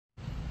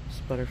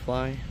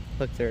butterfly.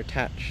 Look, they're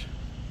attached.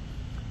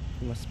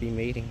 They must be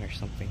mating or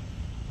something.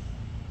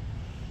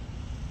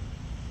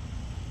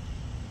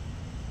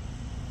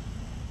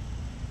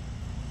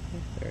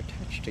 They're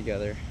attached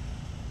together.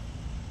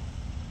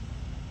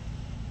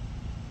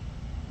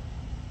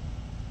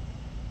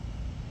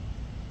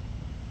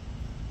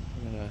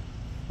 I'm gonna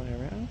fly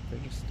around. They're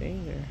just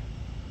staying there.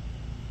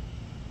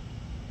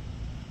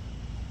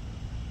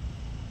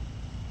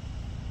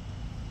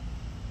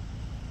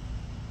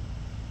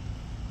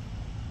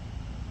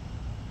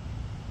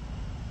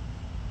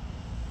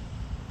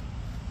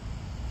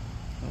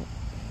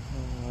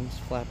 Oh, one's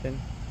flapping.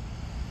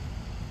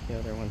 The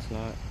other one's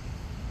not.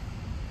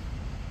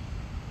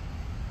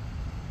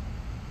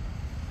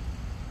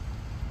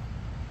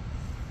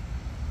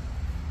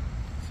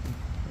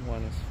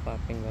 One is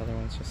flapping, the other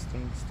one's just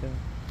staying still.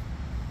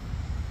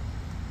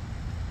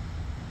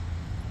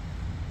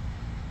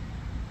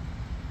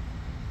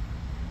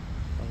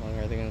 How long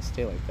are they going to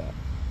stay like that?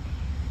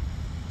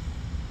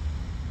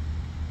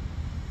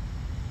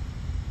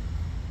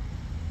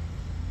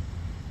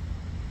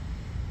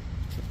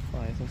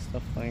 Flies and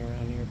stuff flying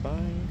around nearby.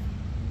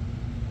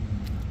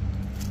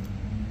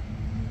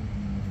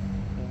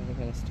 How are they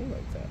going to stay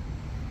like that?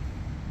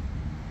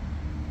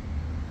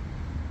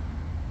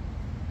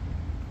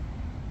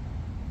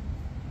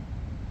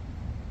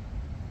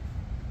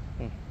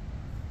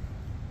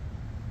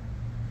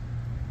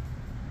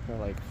 They're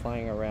like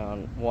flying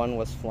around. One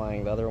was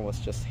flying, the other one was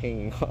just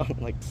hanging on,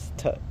 like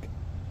stuck.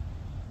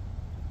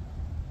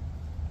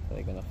 Are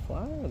they gonna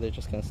fly, or are they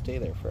just gonna stay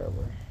there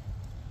forever?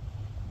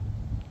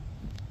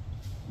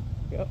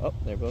 Yeah, oh,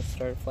 they both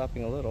started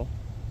flapping a little.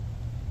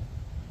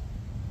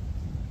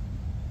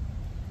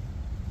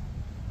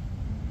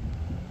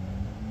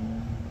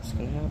 What's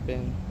gonna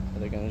happen? Are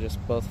they gonna just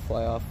both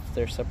fly off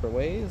their separate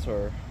ways,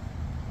 or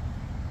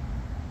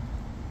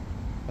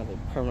are they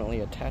permanently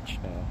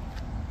attached now?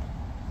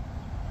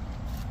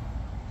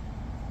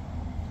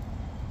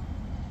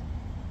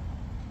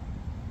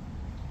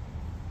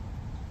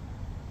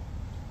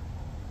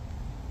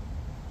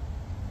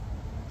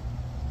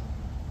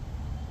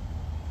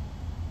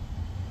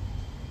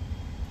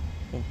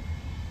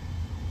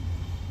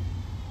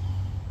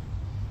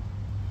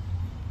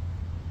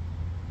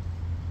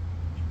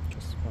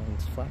 Just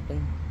one's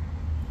flapping.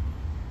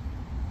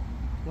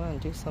 Come on,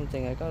 do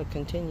something. I gotta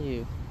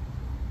continue.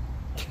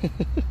 Let's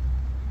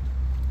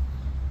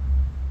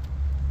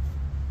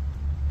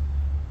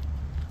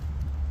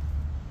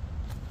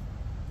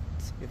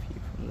see a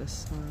view from this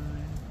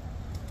side.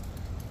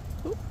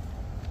 Oop.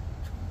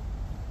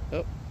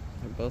 Oh,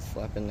 they're both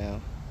flapping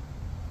now.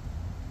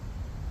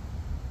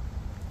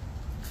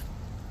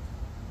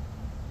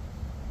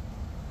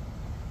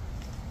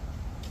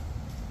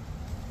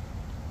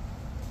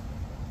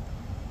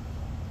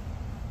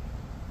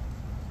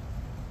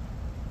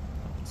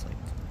 It's like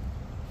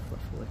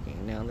fluffy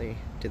looking. Now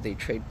did they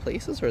trade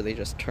places, or they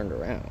just turned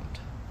around?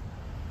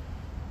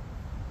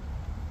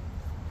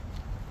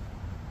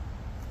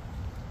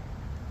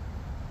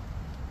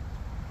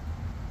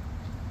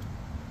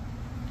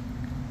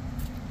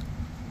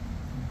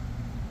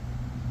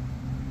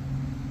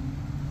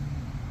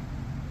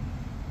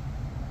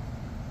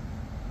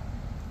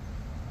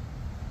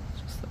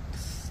 It's just like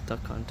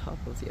stuck on top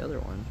of the other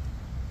one.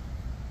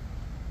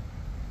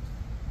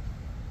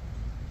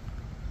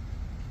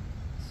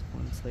 This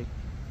one's like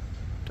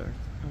dark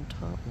on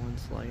top,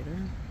 one's lighter.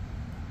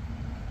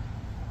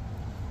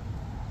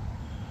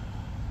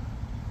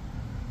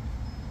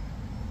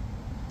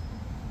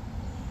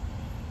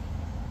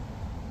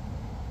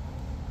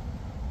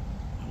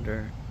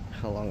 Wonder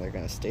how long they're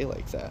gonna stay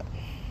like that.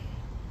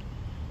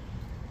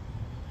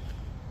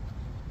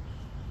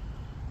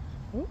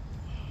 Oh.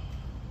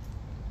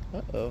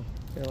 Uh-oh,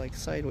 they're like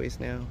sideways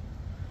now.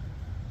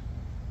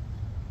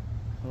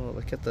 Oh,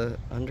 look at the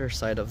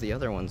underside of the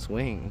other one's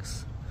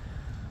wings.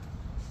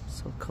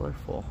 So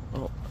colorful.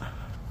 Oh,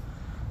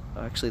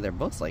 actually they're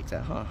both like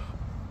that, huh?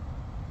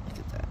 Look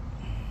at that.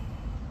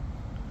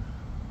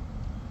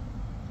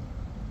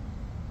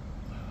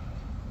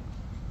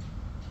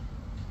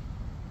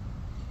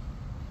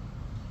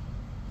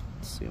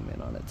 Zoom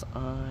in on its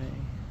eyes.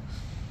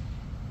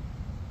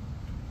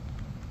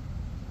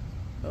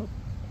 Oh.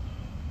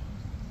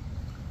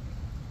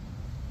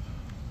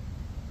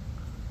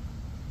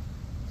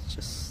 It's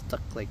just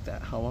stuck like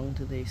that. How long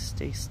do they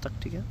stay stuck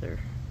together?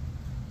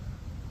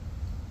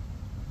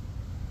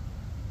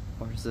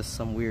 Or is this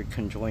some weird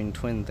conjoined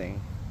twin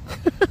thing?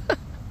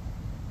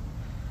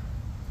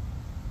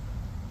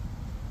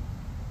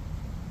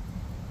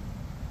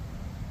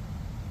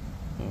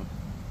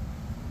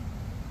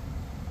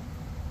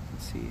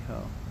 See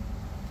how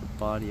the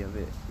body of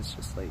it is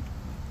just like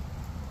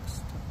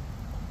stuck.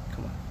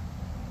 Come on,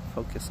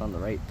 focus on the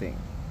right thing.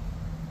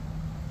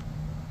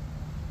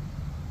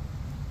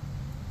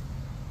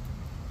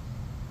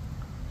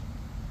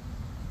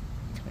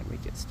 Can I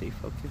make it stay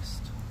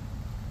focused?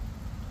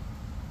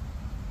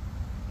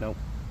 Nope,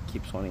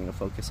 keeps wanting to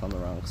focus on the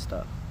wrong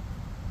stuff.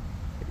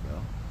 There you go.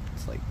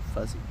 It's like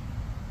fuzzy.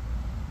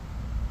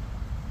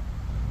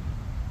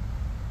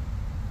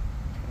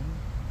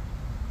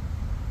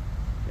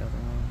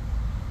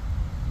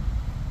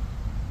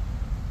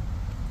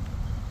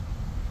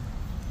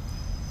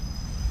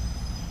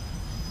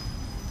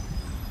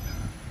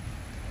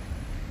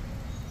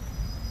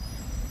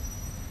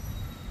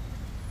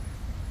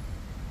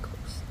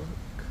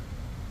 Look.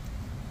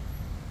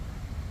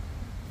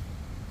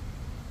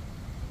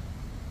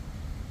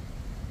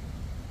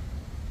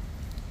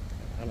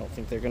 I don't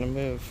think they're gonna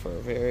move for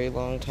a very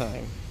long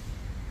time.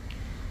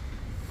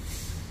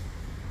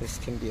 This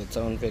can be its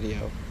own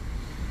video.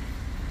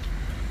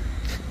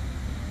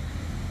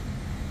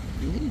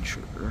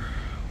 Nature.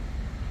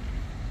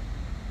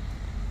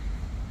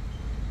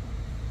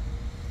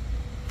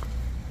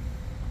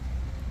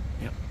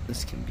 Yep,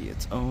 this can be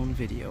its own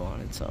video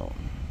on its own.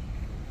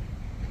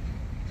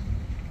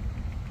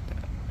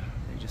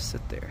 They just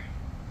sit there.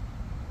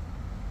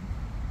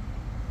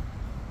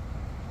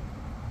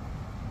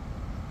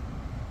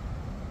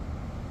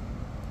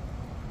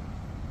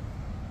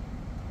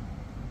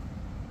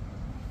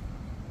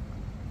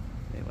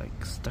 They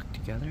like stuck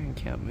together and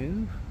can't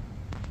move?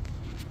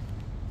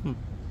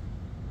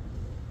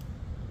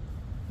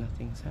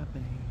 Nothing's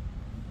happening.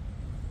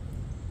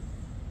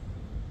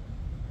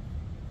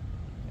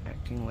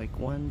 Acting like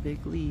one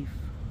big leaf.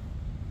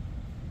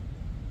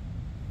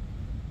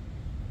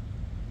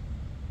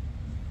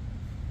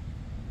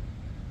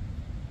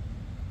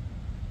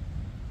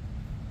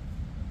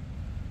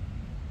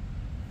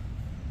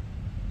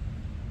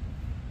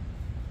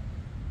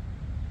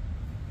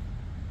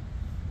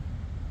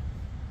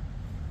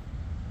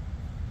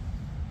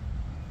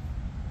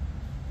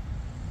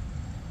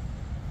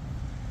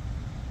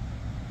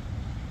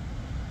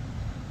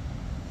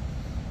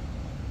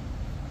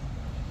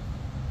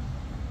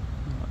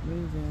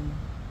 Moving.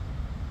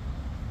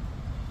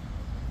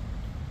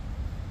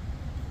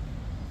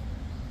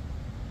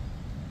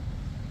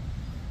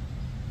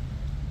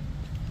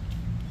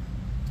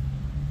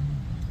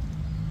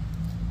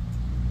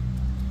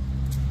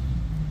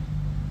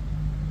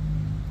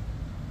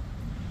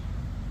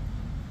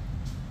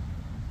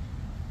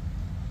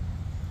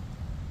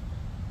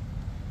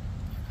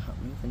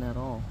 Not moving at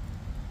all.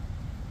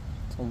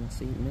 It's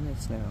almost 8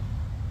 minutes now.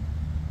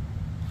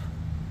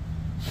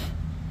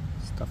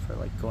 Stuff are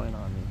like going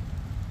on me.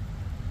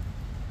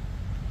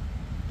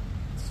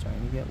 It's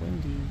starting to get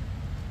windy.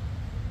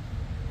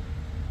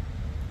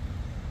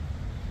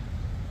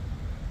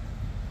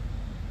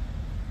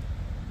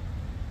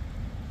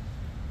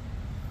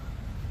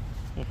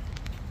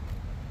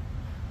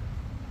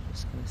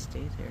 Just gonna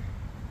stay there.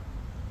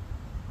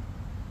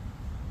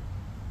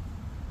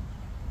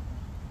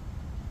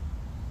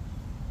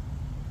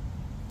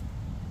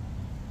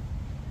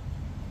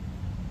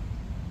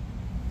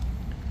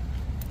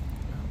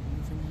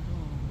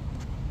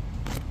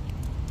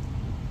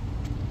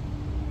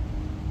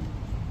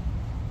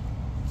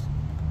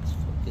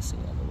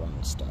 On the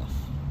wrong stuff.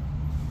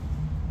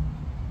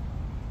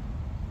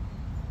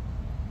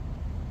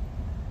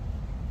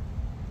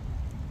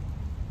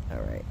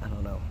 Alright, I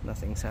don't know.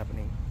 Nothing's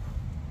happening.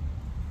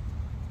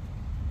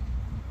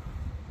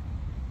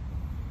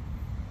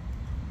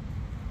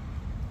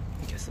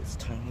 I guess it's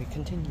time we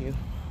continue.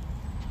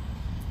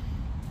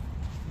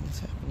 What's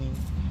happening?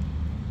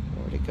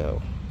 Where'd it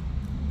go?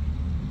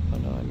 Oh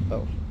no,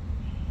 oh.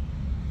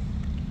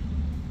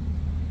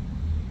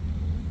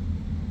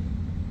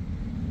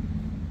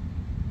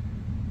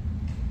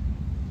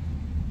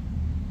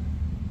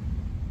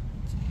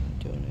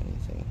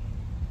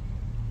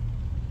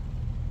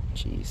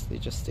 Jeez, they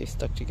just stay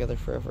stuck together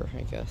forever,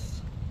 I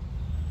guess.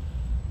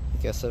 I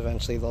guess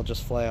eventually they'll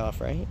just fly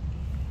off, right?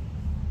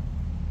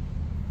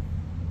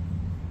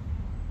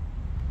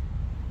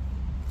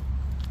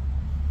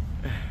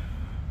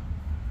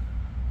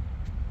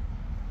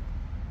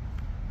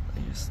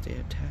 They just stay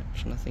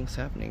attached, nothing's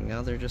happening.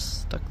 Now they're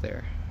just stuck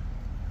there.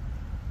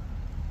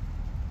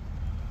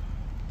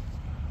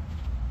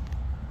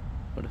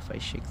 What if I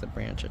shake the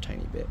branch a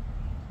tiny bit?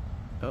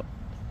 Oh,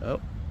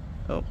 oh,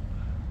 oh.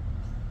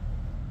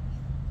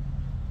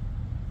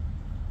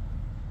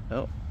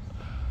 Oh,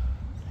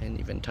 I didn't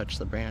even touch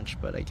the branch,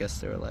 but I guess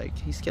they were like,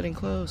 he's getting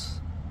close.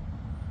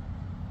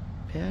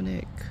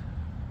 Panic.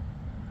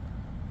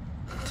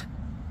 They're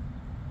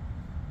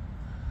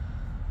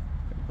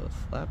both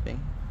flapping.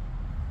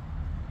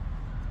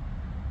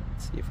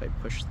 Let's see if I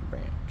push the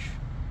branch.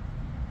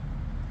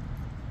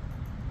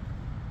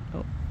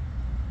 Oh,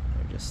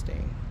 they're just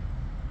staying.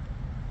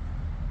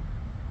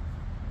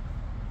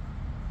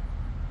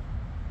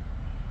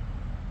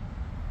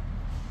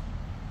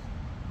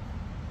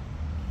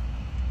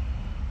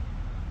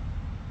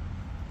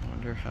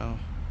 How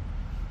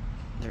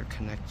they're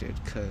connected,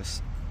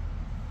 because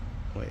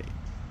wait,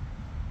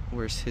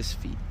 where's his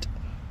feet?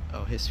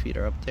 Oh, his feet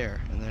are up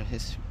there, and then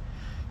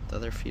the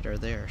other feet are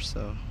there,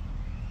 so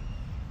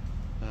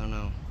I don't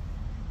know.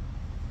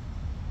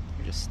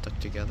 They're just stuck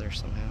together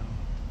somehow.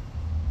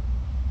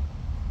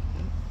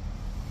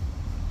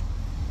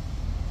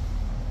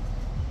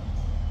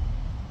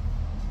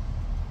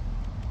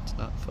 It's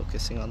not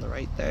focusing on the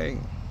right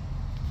thing.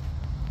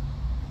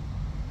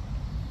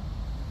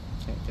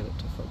 Can't get it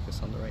to focus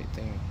on the right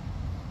thing.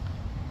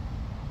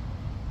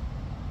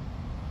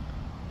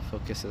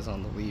 Focuses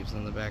on the leaves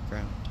in the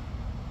background.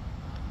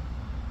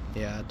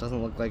 Yeah, it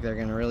doesn't look like they're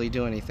gonna really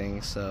do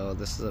anything, so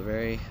this is a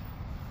very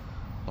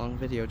long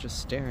video just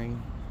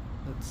staring.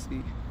 Let's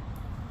see.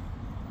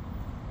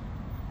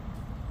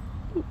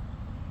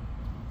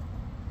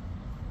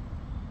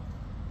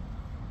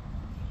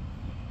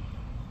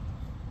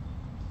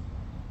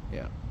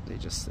 they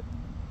just sit.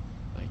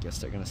 I guess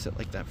they're gonna sit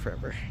like that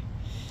forever.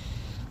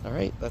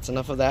 Alright, that's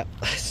enough of that.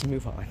 Let's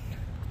move on.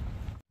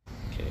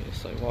 Okay,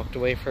 so I walked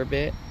away for a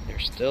bit. They're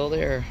still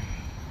there.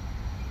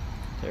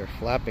 They're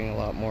flapping a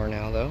lot more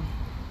now, though.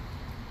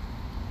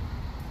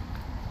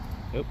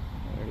 Oop,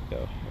 where'd it go?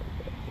 There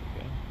we go. There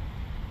we go.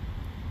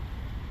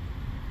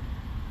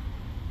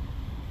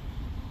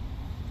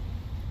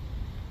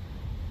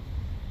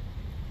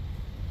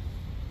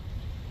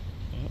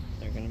 Oh,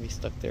 they're gonna be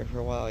stuck there for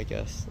a while, I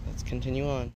guess. Let's continue on.